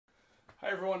Hi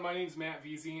everyone, my name is Matt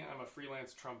Veazey. I'm a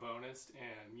freelance trombonist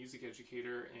and music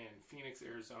educator in Phoenix,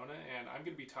 Arizona, and I'm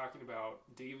going to be talking about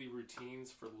daily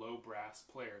routines for low brass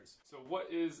players. So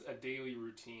what is a daily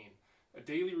routine? A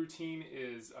daily routine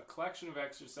is a collection of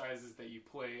exercises that you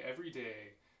play every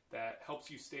day that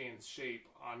helps you stay in shape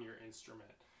on your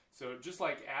instrument. So just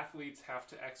like athletes have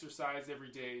to exercise every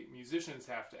day, musicians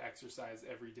have to exercise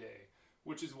every day,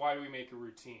 which is why we make a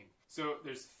routine. So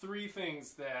there's three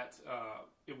things that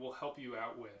it will help you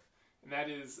out with. And that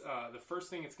is, the first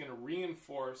thing, it's going to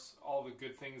reinforce all the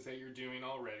good things that you're doing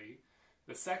already.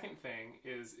 The second thing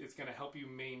is it's going to help you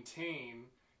maintain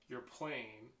your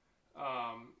playing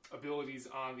abilities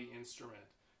on the instrument.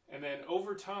 And then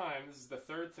over time, this is the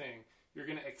third thing, you're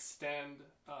going to extend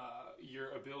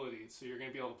your abilities. So you're going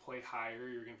to be able to play higher,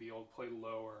 you're going to be able to play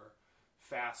lower,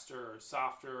 faster,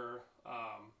 softer,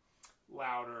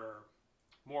 louder,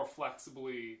 more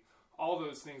flexibly, all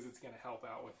those things. It's going to help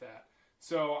out with that.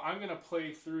 So I'm going to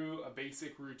play through a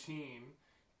basic routine,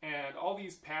 and all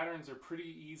these patterns are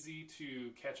pretty easy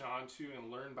to catch on to and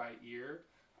learn by ear.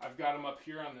 I've got them up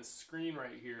here on this screen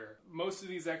right here. Most of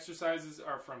these exercises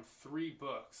are from 3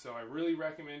 books, so I really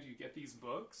recommend you get these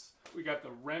books. We got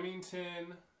the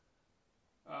Remington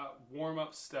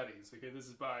warm-up studies. Okay, this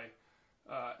is by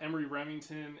Emery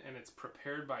Remington, and it's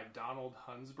prepared by Donald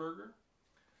Hunsberger.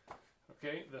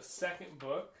 Okay, the second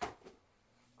book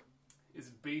is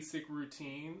Basic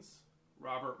Routines,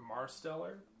 Robert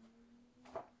Marsteller.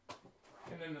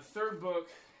 And then the third book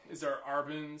is our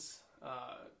Arban's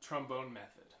Trombone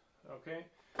Method. Okay,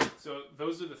 so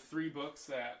those are the 3 books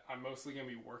that I'm mostly going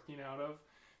to be working out of.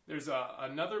 There's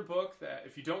another book that,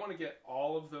 if you don't want to get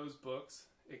all of those books,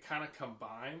 it kind of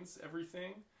combines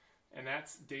everything, and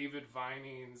that's David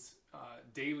Vining's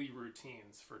Daily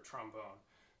Routines for Trombone.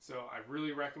 So I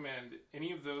really recommend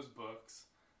any of those books.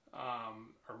 Are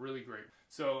really great.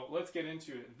 So let's get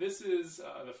into it. This is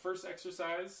the first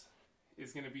exercise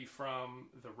is going to be from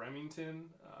the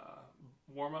Remington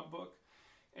warm-up book.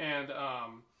 And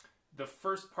the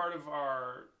first part of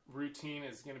our routine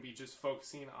is going to be just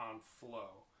focusing on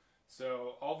flow.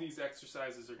 So all these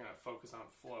exercises are going to focus on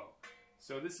flow.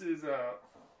 So this is our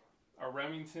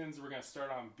Remingtons. We're going to start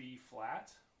on B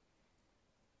flat.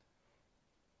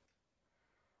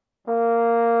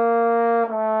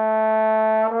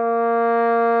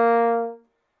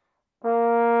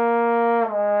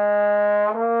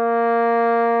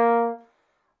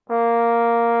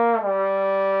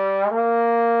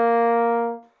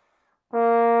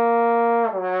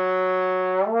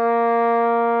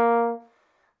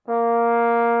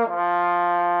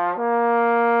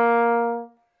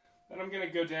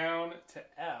 Go down to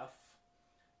F,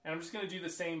 and I'm just going to do the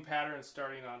same pattern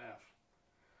starting on F.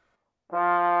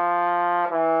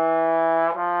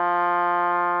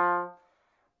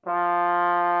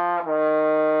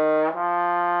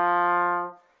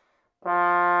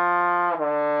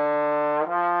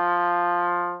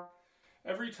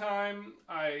 Every time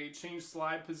I change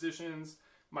slide positions,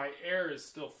 my air is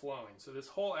still flowing. So this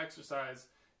whole exercise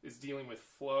is dealing with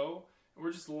flow, and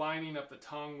we're just lining up the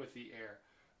tongue with the air.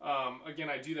 Again,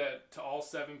 I do that to all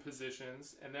 7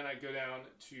 positions, and then I go down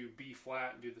to B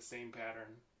flat and do the same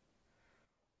pattern.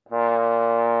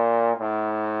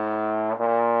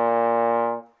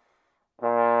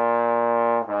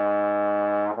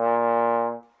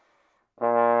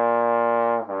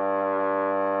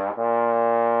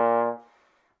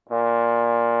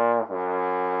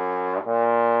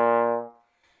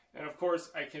 And of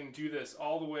course, I can do this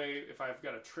all the way if I've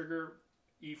got a trigger,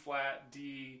 E flat,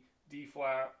 D, D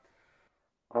flat.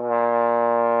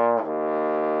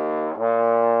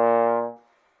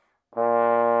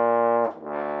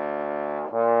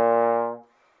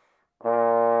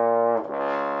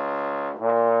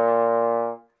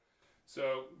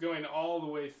 So going all the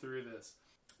way through this.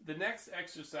 The next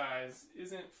exercise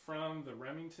isn't from the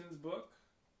Remington's book.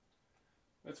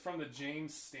 It's from the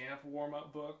James Stamp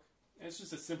warm-up book. And it's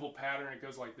just a simple pattern. It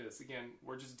goes like this. Again,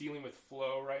 we're just dealing with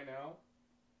flow right now.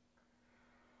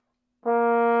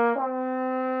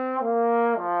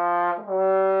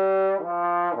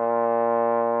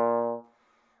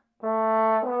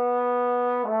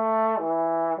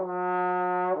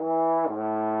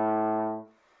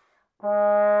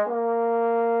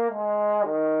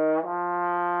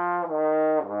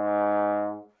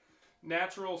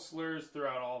 Natural slurs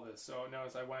throughout all this. So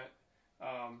notice I went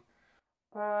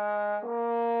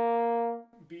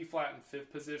B flat in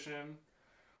 5th position.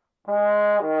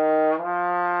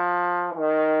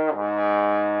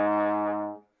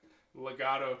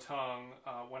 Legato tongue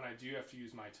when I do have to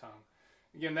use my tongue.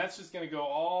 Again, that's just going to go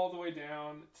all the way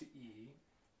down to E.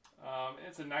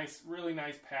 It's a nice, really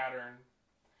nice pattern.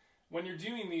 When you're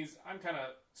doing these, I'm kind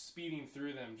of speeding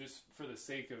through them just for the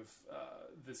sake of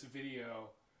this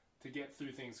video to get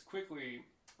through things quickly.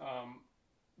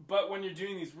 But when you're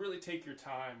doing these, really take your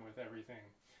time with everything.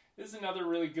 This is another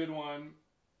really good one.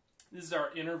 This is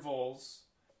our intervals.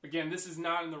 Again, this is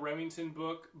not in the Remington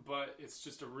book, but it's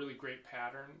just a really great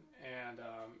pattern, and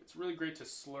it's really great to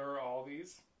slur all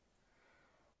these.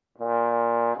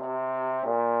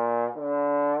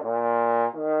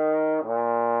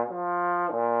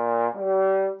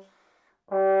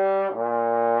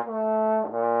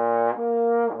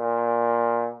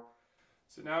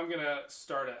 So now I'm going to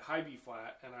start at high B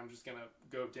flat, and I'm just going to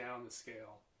go down the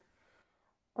scale.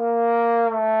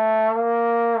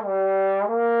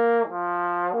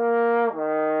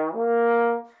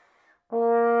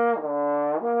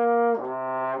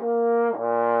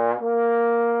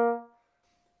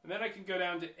 And then I can go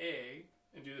down to A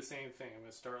and do the same thing. I'm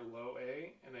going to start low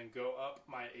A and then go up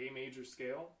my A major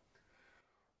scale.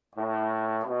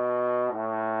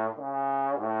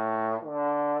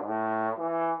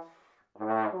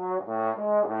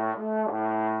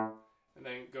 And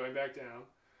then going back down.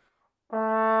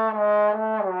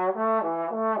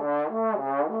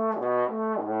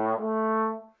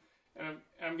 And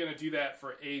I'm going to do that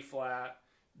for A flat,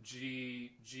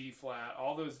 G, G flat,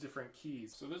 all those different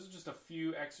keys. So those are just a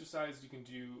few exercises you can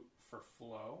do for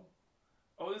flow.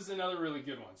 Oh, this is another really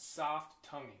good one. Soft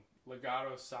tonguing,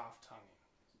 legato soft tonguing.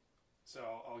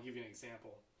 So I'll give you an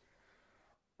example.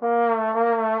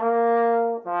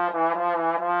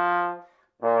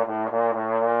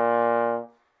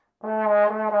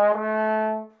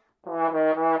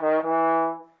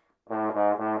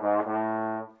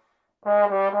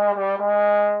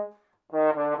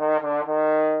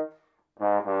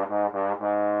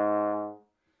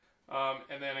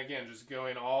 And then again, just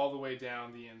going all the way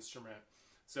down the instrument.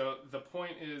 So the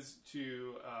point is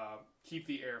to keep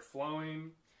the air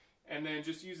flowing, and then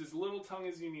just use as little tongue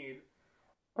as you need.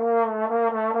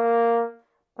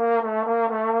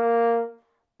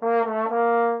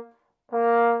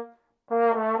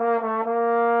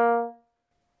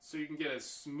 So you can get as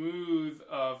smooth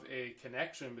of a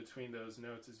connection between those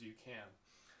notes as you can.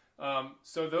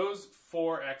 So those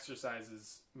 4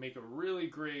 exercises make a really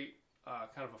great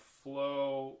kind of a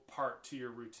flow part to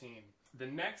your routine. The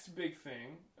next big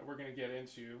thing that we're going to get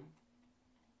into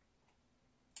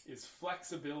is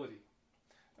flexibility.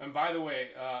 And by the way,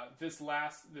 this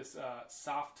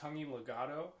soft tonguing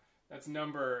legato, that's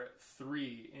number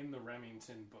 3 in the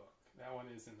Remington book. That one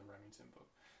is in the Remington book.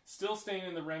 Still staying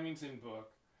in the Remington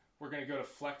book, we're going to go to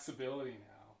flexibility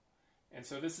now. And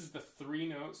so this is the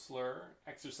 3-note slur,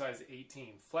 exercise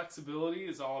 18. Flexibility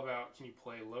is all about, can you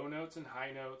play low notes and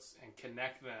high notes and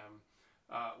connect them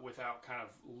without kind of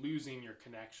losing your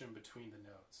connection between the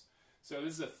notes. So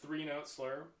this is a 3-note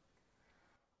slur.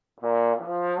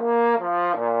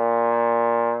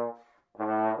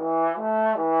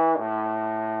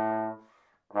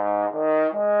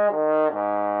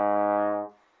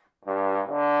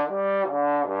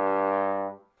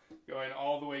 Going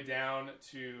all the way down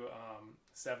to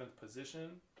 7th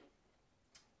position.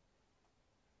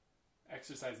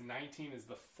 Exercise 19 is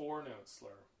the 4-note slur.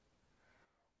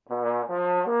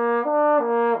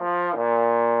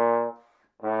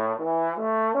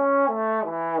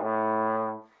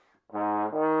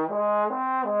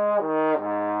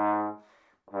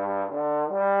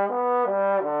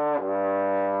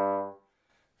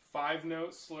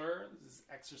 5-note slur. This is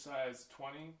exercise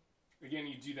 20. Again,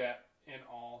 you do that in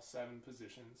all 7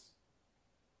 positions.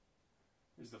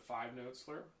 Here's the 5-note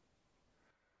slur.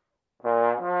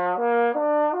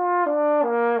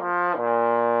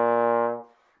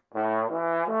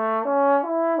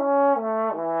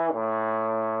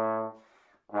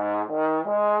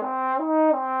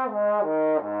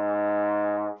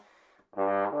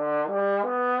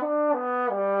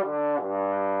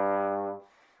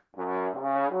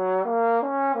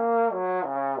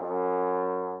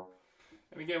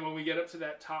 And again, when we get up to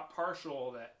that top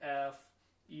partial, that F,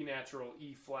 E natural,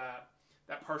 E flat,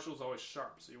 that partial is always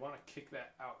sharp, so you want to kick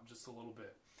that out just a little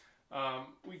bit.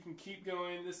 We can keep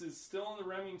going. This is still in the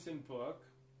Remington book.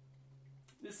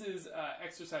 This is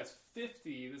exercise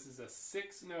 50. This is a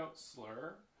 6-note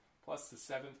slur plus the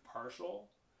 7th partial.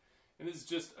 And this is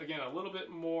just, again, a little bit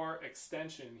more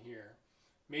extension here.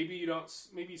 Maybe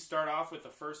you start off with the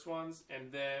first ones,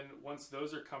 and then once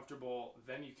those are comfortable,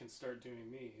 then you can start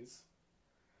doing these.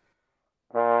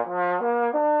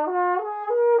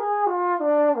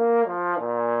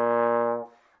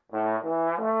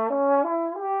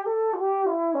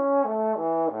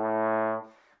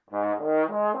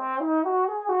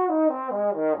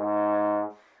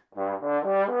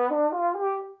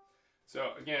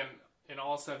 So again, in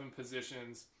all 7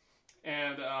 positions.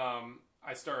 And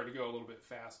I started to go a little bit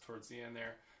fast towards the end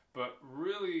there. But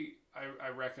really, I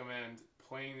recommend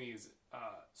playing these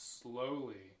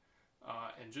slowly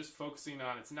and just focusing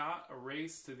on, it's not a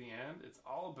race to the end. It's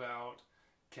all about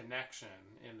connection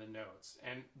in the notes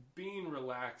and being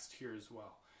relaxed here as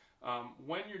well.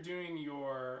 When you're doing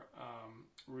your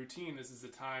routine, this is the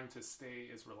time to stay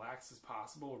as relaxed as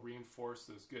possible, reinforce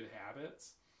those good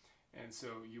habits. And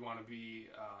so you want to be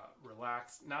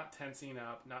relaxed, not tensing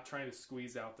up, not trying to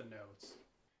squeeze out the notes.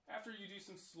 After you do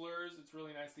some slurs, it's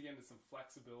really nice to get into some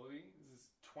flexibility. This is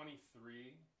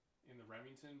 23 in the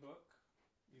Remington book.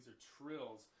 These are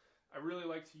trills. I really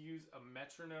like to use a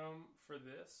metronome for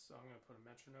this, so I'm going to put a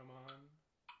metronome on.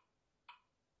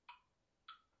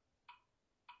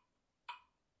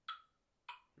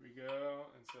 Here we go.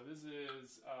 And so this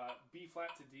is B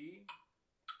flat to D.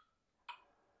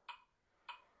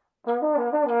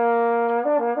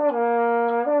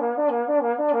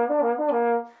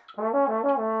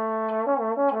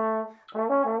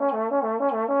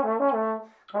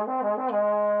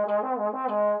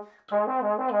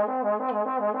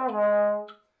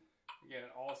 Again,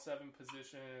 all 7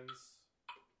 positions.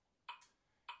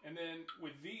 And then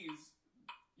with these,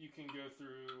 you can go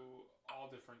through all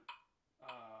different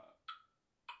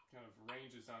kind of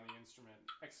ranges on the instrument.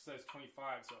 Exercise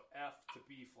 25, so F to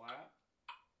B flat.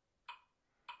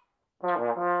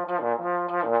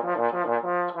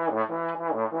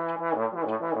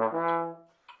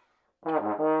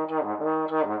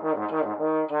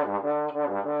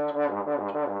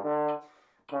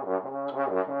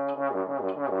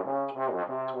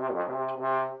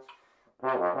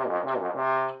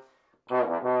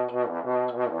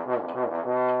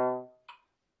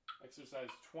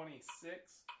 Exercise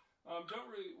 26. Don't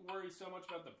really worry so much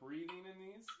about the breathing in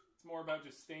these. It's more about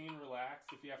just staying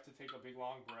relaxed. If you have to take a big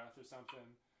long breath or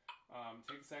something,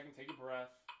 take a second, take a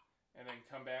breath, and then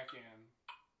come back in.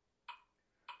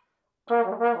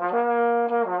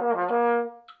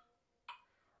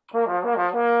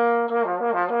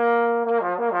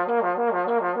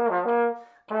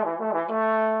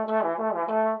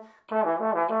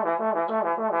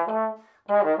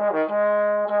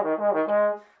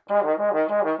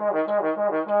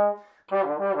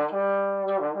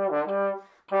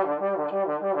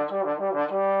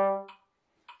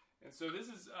 And so this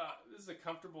is a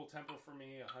comfortable tempo for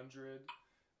me, 100.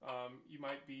 You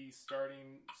might be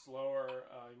starting slower,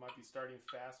 you might be starting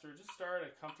faster. Just start at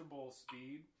a comfortable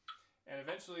speed, and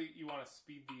eventually you want to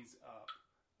speed these up.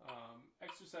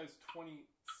 Exercise 27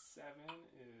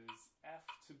 is F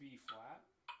to B flat.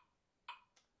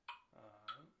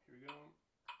 Here we go.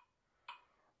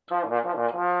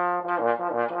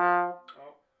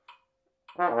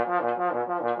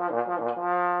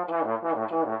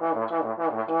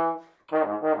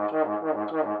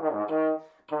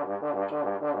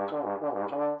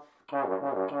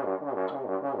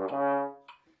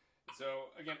 So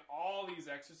again, all these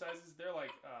exercises, they're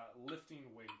like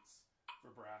lifting weights for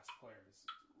brass players.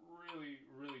 Really,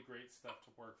 really great stuff to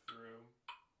work through.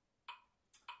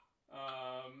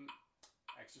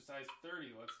 Exercise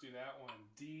 30, let's do that one.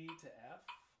 D to F.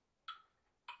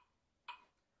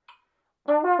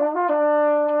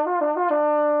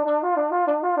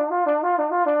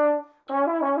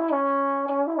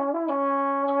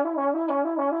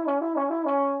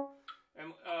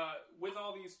 And with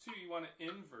all these too, you want to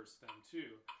inverse them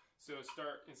too. So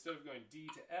start, instead of going D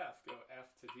to F, go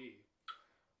F to D.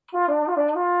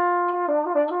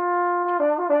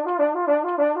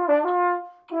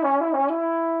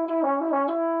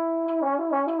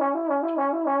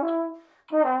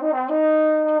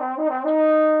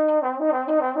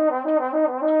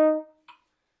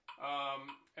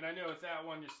 And I know with that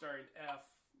one, you're starting F,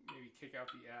 maybe kick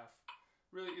out the F.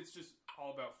 Really, it's just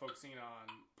all about focusing on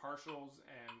partials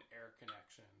and air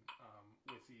connection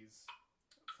with these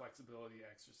flexibility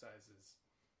exercises.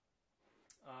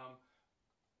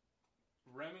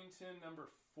 Remington number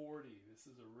 40. This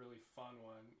is a really fun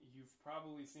one. You've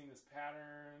probably seen this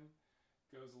pattern.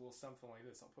 Goes a little something like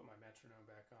this. I'll put my metronome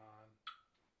back on.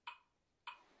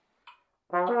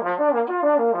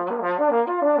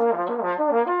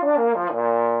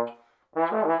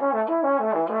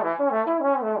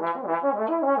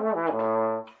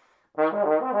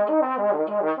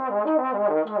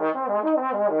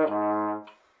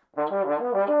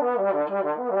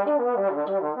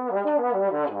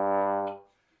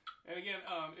 And again,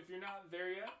 if you're not there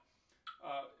yet,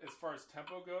 as far as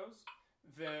tempo goes,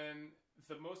 then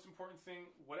the most important thing,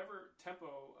 whatever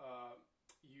tempo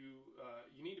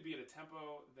you need to be at a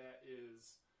tempo that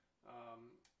is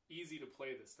easy to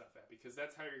play this stuff at, because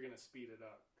that's how you're going to speed it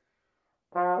up.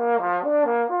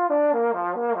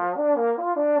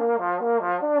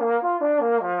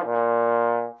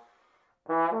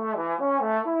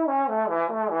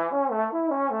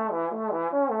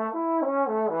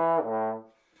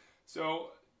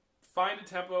 find a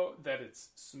tempo that it's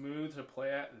smooth to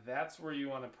play at. That's where you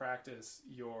want to practice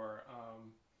your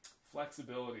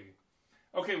flexibility.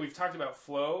 Okay, we've talked about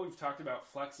flow, we've talked about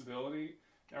flexibility.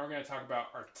 Now we're going to talk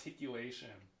about articulation.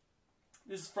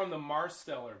 This is from the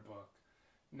Marsteller book,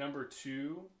 number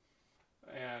 2.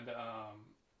 And I'll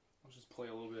just play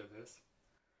a little bit of this.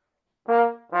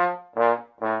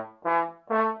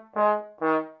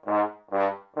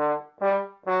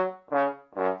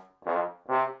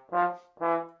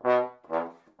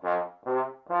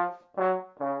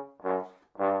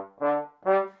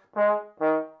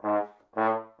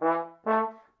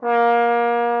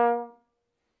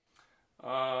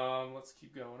 Let's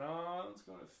keep going on. Let's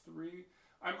go to 3.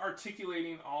 I'm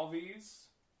articulating all these,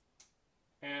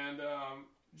 and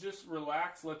just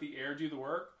relax, let the air do the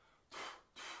work,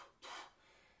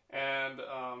 and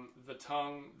the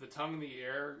tongue and the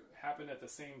air happen at the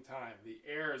same time. The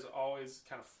air is always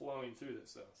kind of flowing through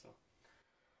this, though. So.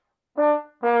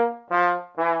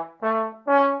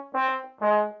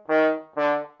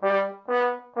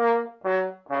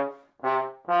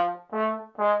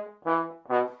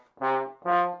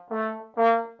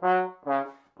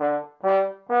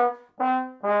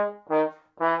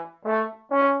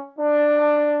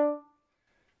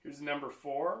 Here's number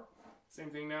 4. Same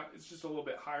thing now. It's just a little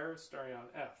bit higher, starting on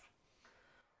F.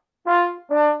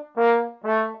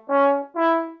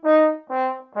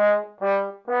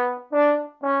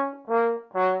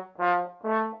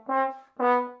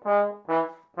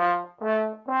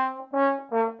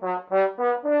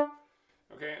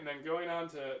 Okay, and then going on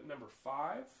to number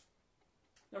 5.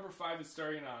 Number 5 is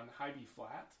starting on high B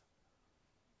flat.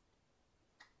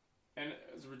 And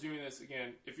as we're doing this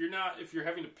again, if you're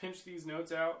having to pinch these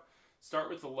notes out, start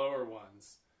with the lower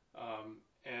ones,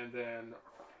 and then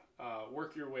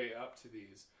work your way up to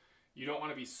these. You don't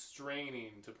want to be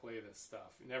straining to play this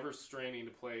stuff. Never straining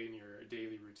to play in your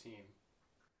daily routine.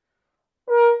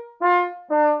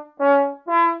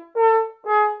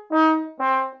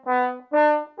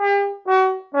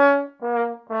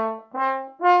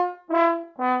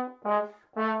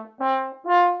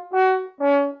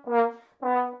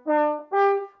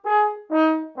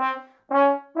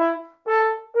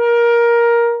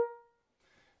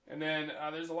 And then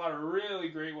there's a lot of really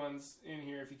great ones in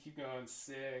here. If you keep going,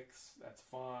 6, that's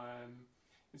fun.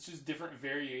 It's just different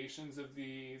variations of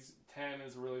these. 10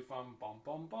 is really fun. Bum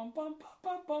bum bum bum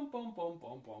bum bum bum bum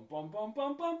bum bum bum bum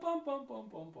bum bum bum bum bum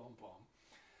bum bum bum.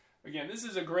 Again,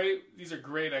 these are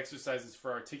great exercises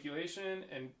for articulation,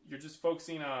 and you're just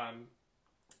focusing on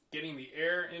getting the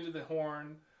air into the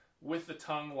horn with the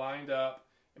tongue lined up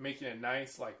and making a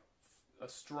nice, like a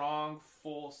strong,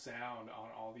 full sound on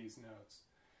all these notes.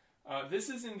 This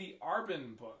is in the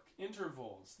Arban book,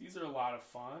 Intervals. These are a lot of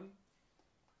fun.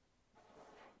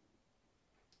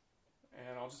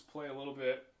 And I'll just play a little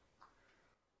bit.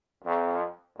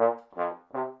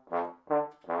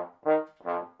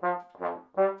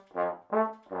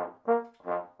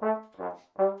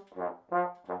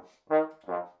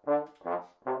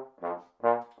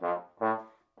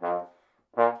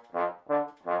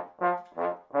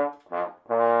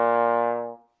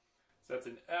 So that's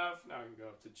an F. Now I can go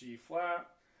up to G flat.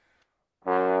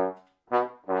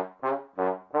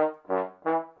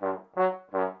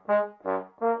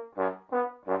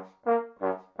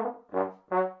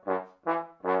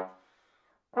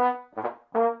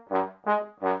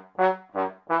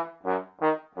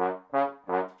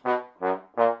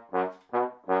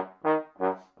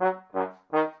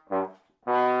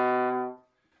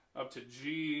 Up to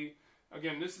G.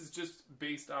 Again, this is just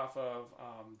based off of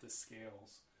the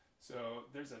scales. So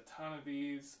there's a ton of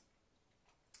these.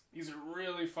 These are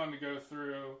really fun to go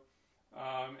through.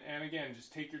 And again,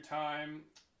 just take your time.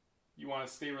 You want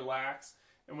to stay relaxed.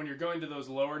 And when you're going to those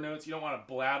lower notes, you don't want to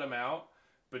blat them out,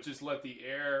 but just let the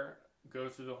air go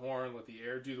through the horn, let the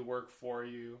air do the work for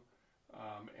you.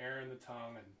 Air in the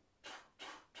tongue, and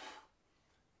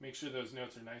make sure those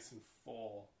notes are nice and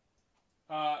full.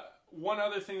 One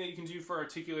other thing that you can do for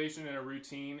articulation in a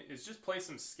routine is just play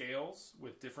some scales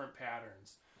with different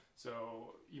patterns.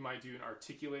 So you might do an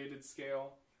articulated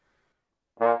scale.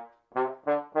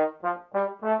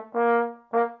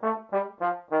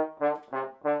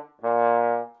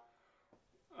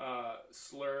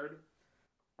 Slurred.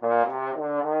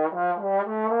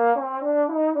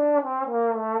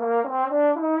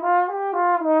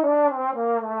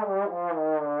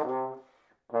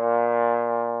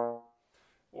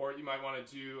 Or you might want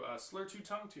to do a slur 2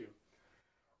 tongue 2.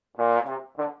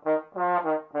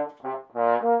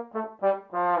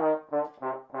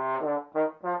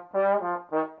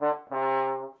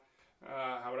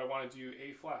 How would I want to do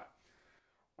A flat?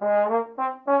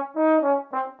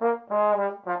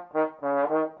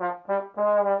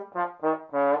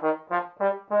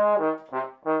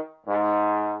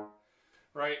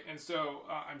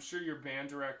 sure your band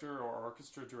director or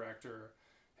orchestra director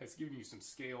has given you some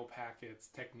scale packets,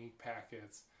 technique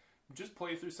packets. Just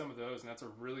play through some of those, and that's a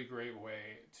really great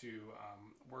way to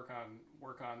work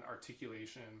on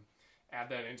articulation. Add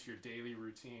that into your daily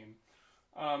routine.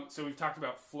 So we've talked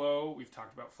about flow, we've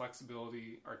talked about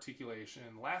flexibility, articulation.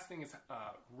 The last thing is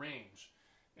range.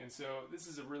 And so this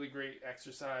is a really great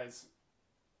exercise.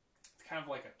 It's kind of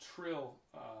like a trill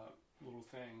little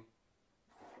thing.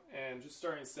 And just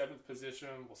starting in 7th position,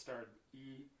 we'll start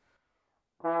E.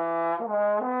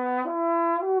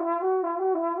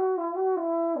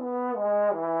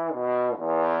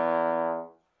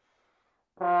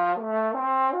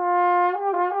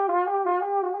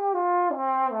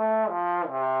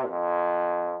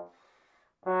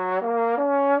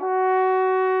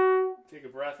 Take a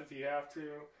breath if you have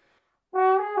to.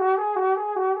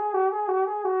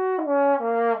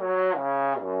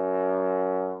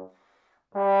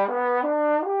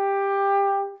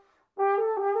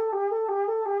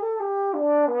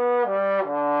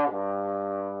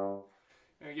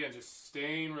 Again, just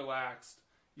staying relaxed.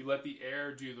 You let the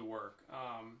air do the work,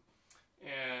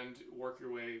 and work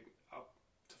your way up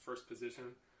to 1st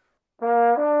position.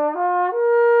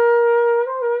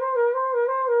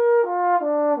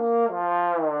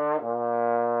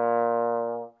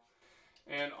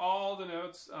 And all the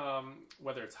notes,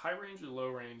 whether it's high range or low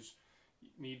range,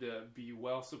 need to be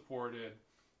well supported,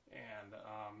 and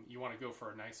you want to go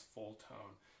for a nice full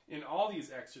tone. In all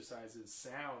these exercises,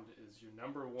 sound is your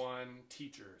 #1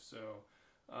 teacher. So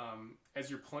as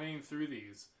you're playing through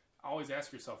these, always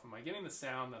ask yourself, am I getting the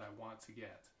sound that I want to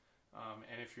get?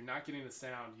 And if you're not getting the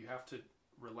sound, you have to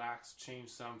relax, change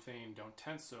something, don't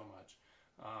tense so much.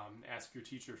 Ask your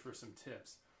teacher for some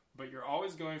tips. But you're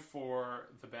always going for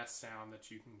the best sound that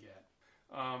you can get.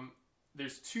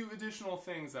 There's 2 additional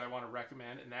things that I want to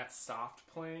recommend, and that's soft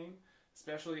playing,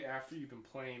 especially after you've been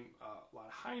playing a lot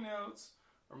of high notes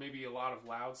or maybe a lot of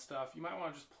loud stuff. You might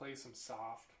want to just play some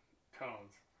soft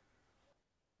tones.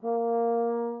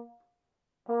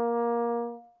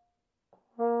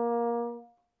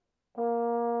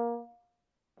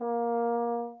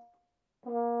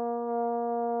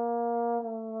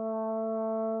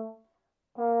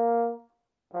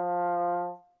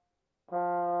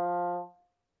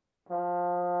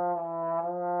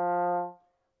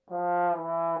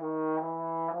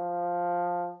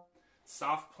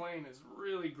 Soft playing is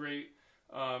really great,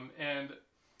 and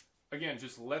again,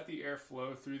 just let the air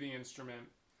flow through the instrument.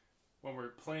 When we're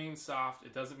playing soft,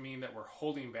 it doesn't mean that we're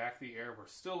holding back the air. We're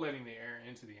still letting the air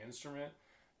into the instrument,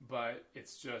 but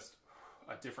it's just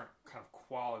a different kind of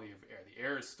quality of air. The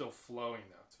air is still flowing,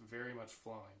 though. It's very much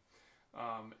flowing.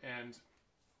 And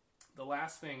the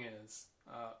last thing is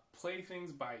play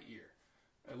things by ear,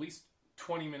 at least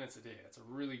 20 minutes a day. That's a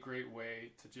really great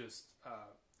way to just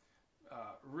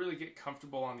really get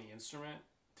comfortable on the instrument.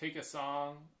 Take a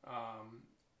song,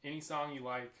 any song you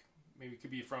like, maybe it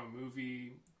could be from a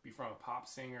movie, be from a pop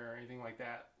singer or anything like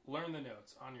that. Learn the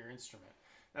notes on your instrument.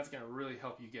 That's going to really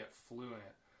help you get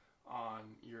fluent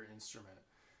on your instrument.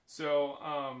 So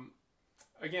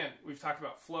again, we've talked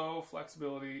about flow,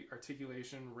 flexibility,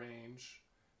 articulation, range.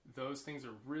 Those things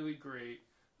are really great.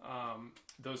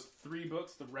 Those 3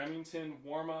 books, the Remington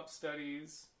warm-up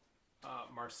studies,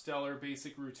 Marsteller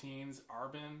basic routines,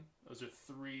 Arban, those are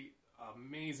 3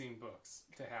 amazing books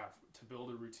to have to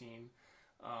build a routine.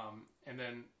 And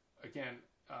then again,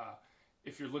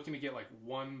 if you're looking to get like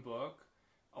 1 book,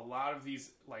 a lot of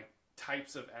these like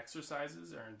types of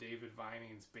exercises are in David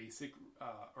Vining's basic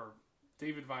or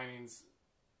David Vining's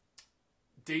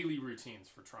daily routines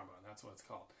for trombone. That's what it's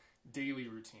called. Daily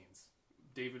routines.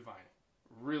 David Vining.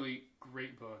 Really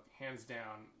great book, hands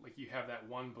down. Like, you have that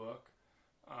 1 book,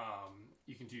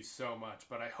 you can do so much.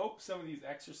 But I hope some of these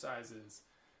exercises,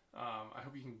 I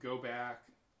hope you can go back,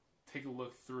 take a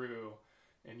look through,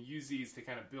 and use these to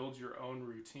kind of build your own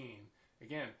routine.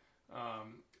 Again,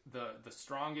 the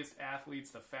strongest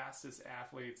athletes, the fastest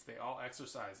athletes, they all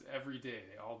exercise every day.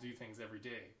 They all do things every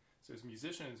day. So as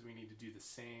musicians, we need to do the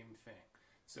same thing.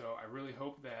 So I really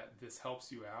hope that this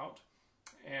helps you out.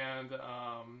 And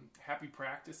happy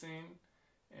practicing.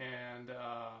 And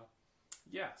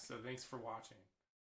yeah, so thanks for watching.